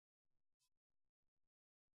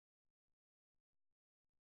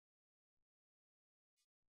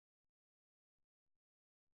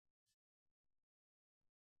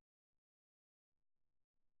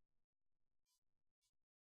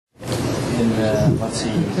And let's see,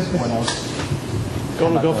 what else?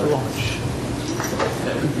 Go for launch.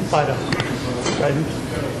 FIDO. Guidance.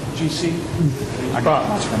 GC. Prop.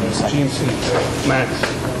 GMC. Max.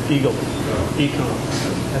 Eagle. Econ.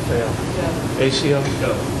 FAL. ACO.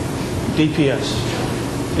 DPS.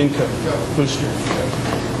 INCO. Booster.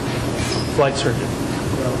 Flight surgeon.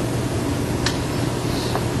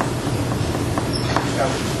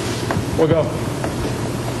 We'll go.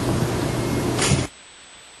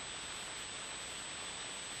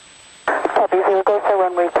 Copy, Zero Go, so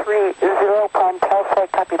runway 30, climb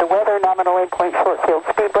Calsite, copy the weather, nominal aimpoint short field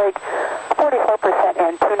speed brake, 44%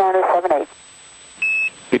 and 2978.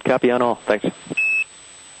 Good copy on all, thanks.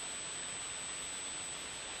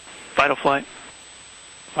 Vital flight.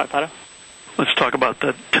 Fido. Let's talk about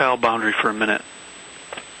the TAL boundary for a minute.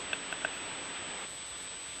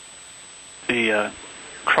 The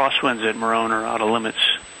crosswinds at Morone are out of limits.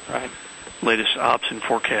 Right. Latest ops and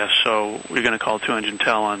forecast, so we're going to call 2-engine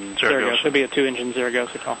TAL on Zaragoza. It'll be a 2-engine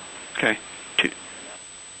Zaragoza call. Okay.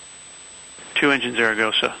 Two-engine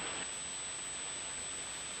Zaragoza.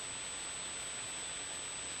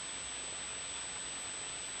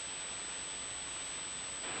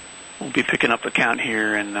 We'll be picking up the count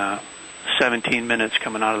here in 17 minutes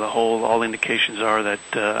coming out of the hole. All indications are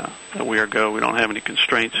that we are go. We don't have any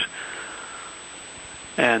constraints.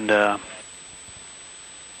 And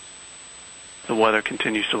the weather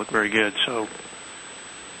continues to look very good. So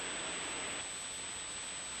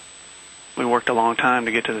we worked a long time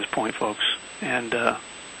to get to this point, folks. And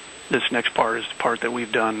this next part is the part that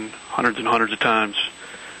we've done hundreds and hundreds of times.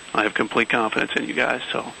 I have complete confidence in you guys.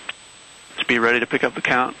 So let's be ready to pick up the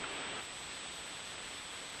count.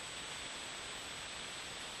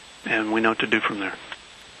 And we know what to do from there.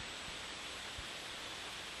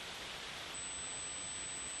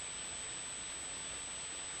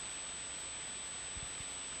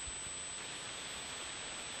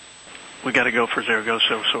 We got to go for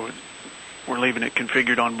Zaragoza, so we're leaving it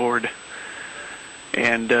configured on board.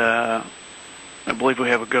 And I believe we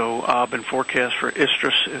have a go OB and forecast for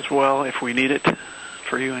Istris as well, if we need it.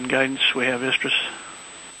 For you in guidance, we have Istris.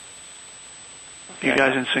 You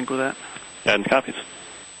guys in sync with that? Guidance copies.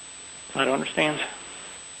 I don't understand.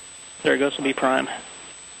 Zaragoza will be prime.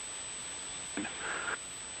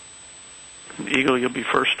 Eagle, you'll be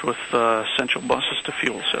first with essential buses to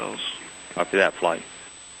fuel cells. Copy that, flight.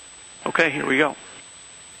 Okay, here we go.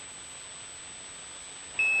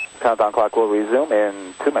 Countdown clock will resume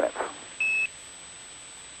in 2 minutes.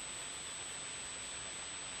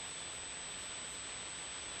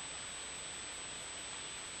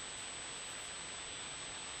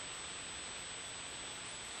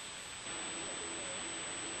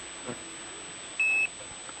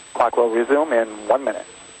 Clock will resume in 1 minute.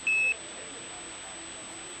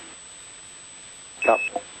 Stop.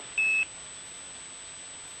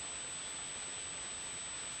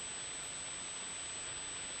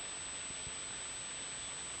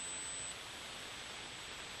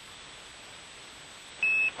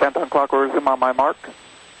 Countdown clock will resume on my mark.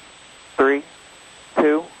 3,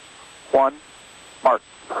 2, 1, mark.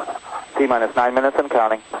 T-minus 9 minutes and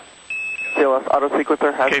counting. CLS auto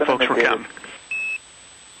sequencer has been folks, initiated. we're counting.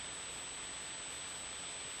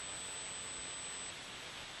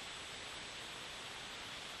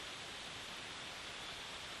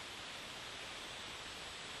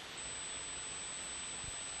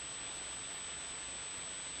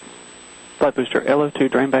 Flight booster, LO2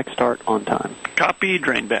 drain back start on time. Copy,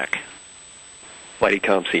 drain back. Flight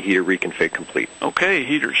Ecom heater reconfig complete. Okay,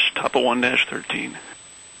 heaters, top of 1-13.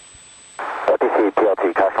 FTC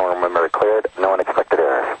PLT caution room memory cleared. No unexpected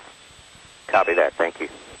errors. Copy that. Thank you.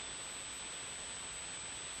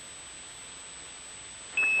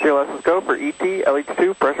 CLS is go for ET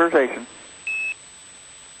LH2 pressurization.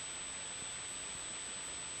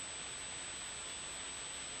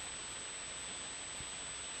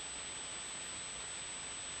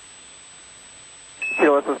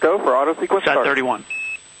 CLS is go for auto sequence Sat start. 31.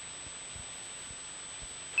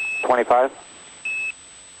 25.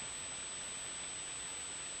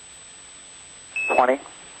 20.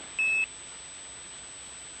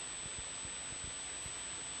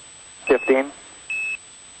 15.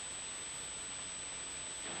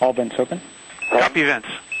 All vents open. Copy vents.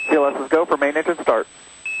 CLS is go for main engine start.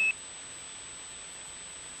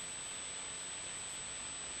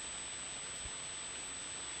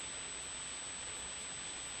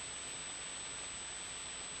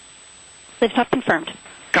 Liftoff confirmed.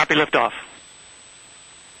 Copy liftoff.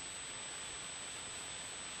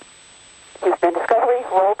 Houston Discovery,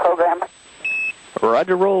 roll program.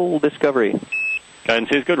 Roger, roll, Discovery. Guidance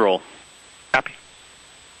is good, roll. Copy.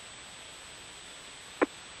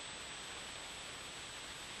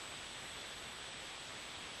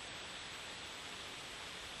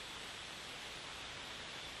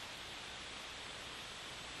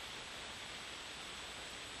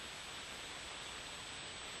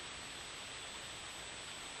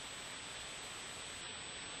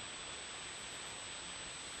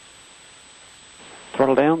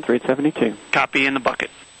 Throttle down, 372. Copy in the bucket.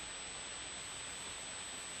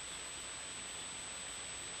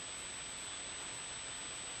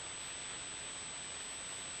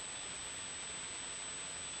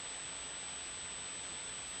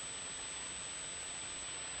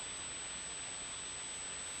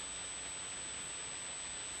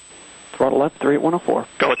 Throttle up, 38104.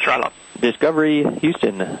 Go at throttle up. Discovery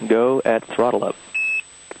Houston, go at throttle up.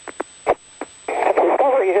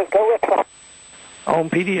 Discovery, just go with throttle. On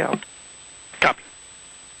PD out. Copy.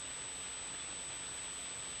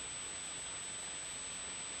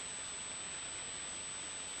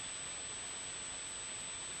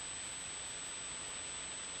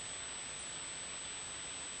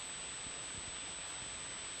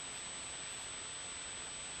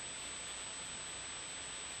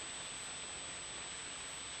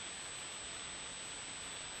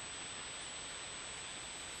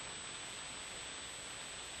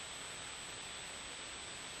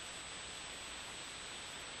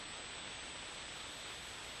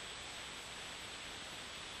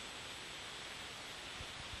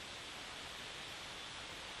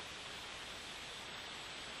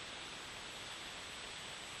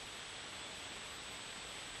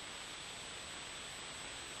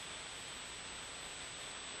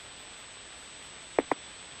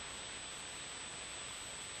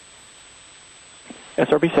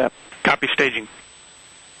 SRB SAP. Copy staging.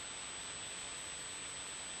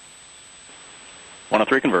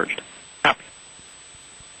 103 converged. Copy.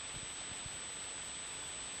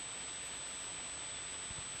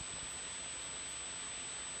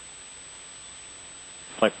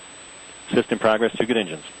 Flight. System progress to good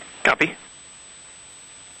engines. Copy.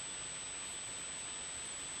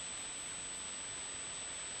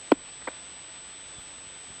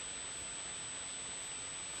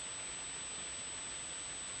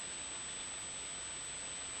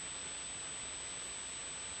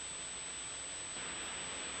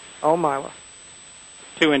 Oh, Mila.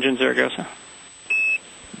 2 engine Zaragoza.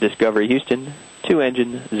 Discovery Houston, 2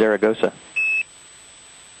 engine Zaragoza.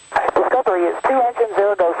 Discovery is 2 engine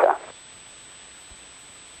Zaragoza.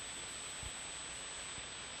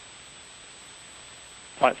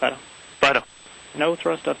 Flight Fido. Fido. No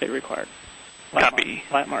thrust update required. Copy.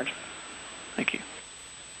 Flight margin. Thank you.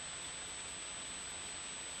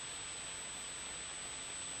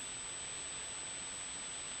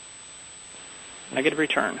 Negative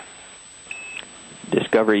return.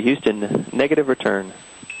 Discovery Houston, negative return.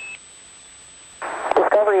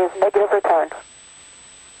 Discovery is negative return.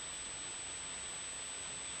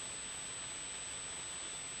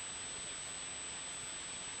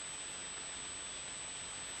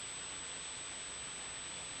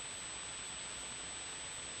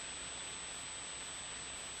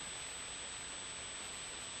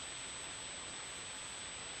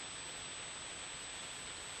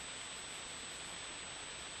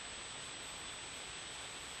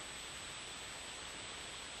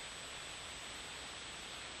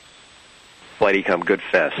 Flight Ecom, good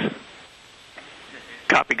fess.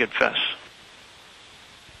 Copy, good fess.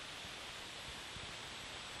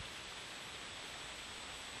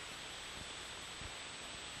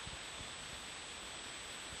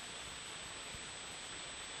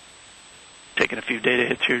 Taking a few data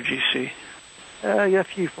hits here, GC. Yeah, a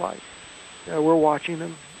few flights. We're watching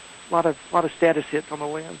them. A lot of status hits on the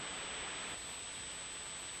land.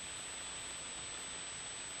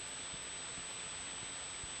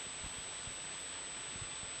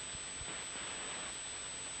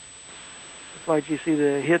 Like you see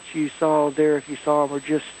the hits you saw there, if you saw them, are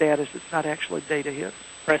just status. It's not actually data hits.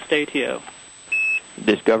 Press to ATO.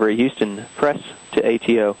 Discovery Houston, press to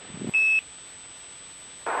ATO.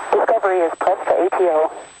 Discovery is pressed to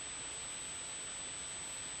ATO.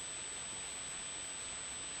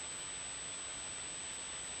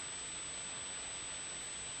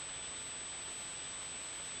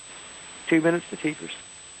 Two minutes to teachers.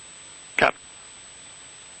 Copy.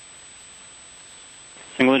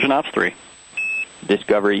 Single engine ops 3.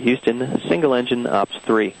 Discovery Houston, single engine ops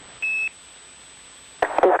 3.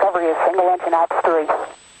 Discovery is single engine ops 3.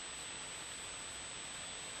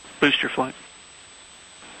 Booster flight.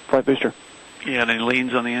 Flight booster. You had any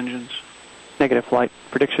leans on the engines? Negative flight.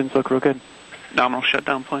 Predictions look real good. Nominal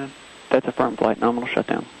shutdown plan. That's a firm flight, nominal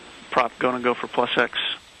shutdown. Prop going to go for plus X.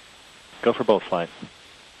 Go for both flights.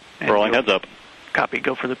 And Rolling go- heads up. Copy,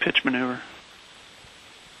 go for the pitch maneuver.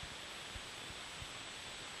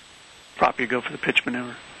 Prop, you go for the pitch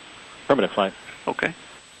maneuver. Affirmative flight. Okay.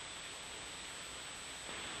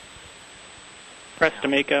 Press to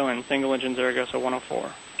MECO and single engine Zaragoza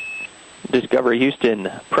 104. Discovery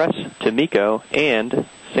Houston, press to MECO and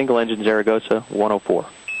single engine Zaragoza 104.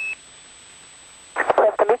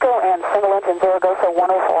 engine 0 goes to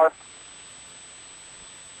 104.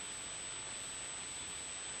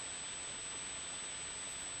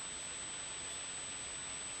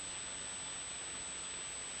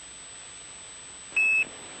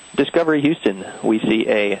 Discovery Houston, we see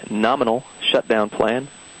a nominal shutdown plan.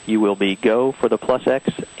 You will be go for the plus X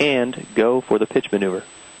and go for the pitch maneuver.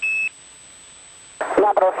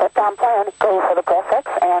 Nominal shutdown plan, go for the plus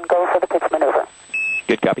X and go for the pitch maneuver.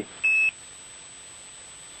 Good copy.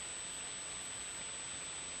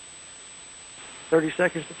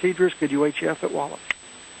 $30 to Cedars. Could you HF at Wallace?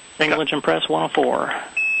 Single engine press 104.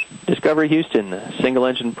 Discovery Houston, single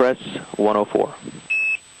engine press 104.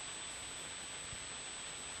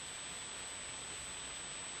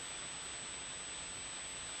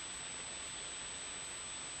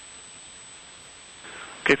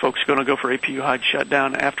 Okay, folks, going to go for APU hide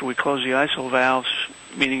shutdown after we close the ISO valves,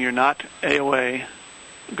 meaning you're not AOA.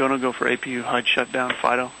 Going to go for APU hide shutdown.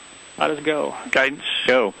 Fido. Fido's go. Guidance.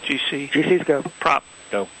 Go. GC. GC's go. Prop.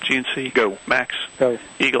 Go. GNC. Go. Max. Go.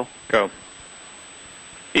 Eagle. Go.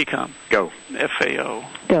 Ecom. Go. FAO.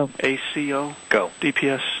 Go. ACO. Go.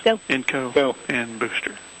 DPS. Go. INCO. Go. And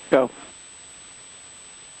booster. Go.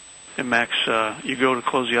 And Max, you go to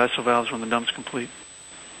close the ISO valves when the dump's complete.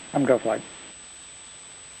 I'm go flight.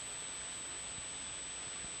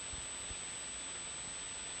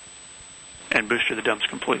 And booster, the dump's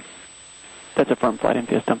complete. That's a firm flight.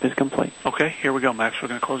 MPS dump is complete. Okay, here we go, Max. We're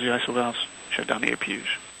going to close the ISO valves, shut down the APUs.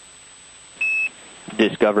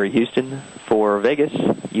 Discovery Houston, for Vegas,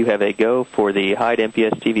 you have a go for the hide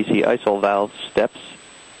MPS TVC ISO valve steps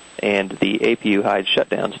and the APU hide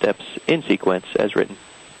shutdown steps in sequence as written.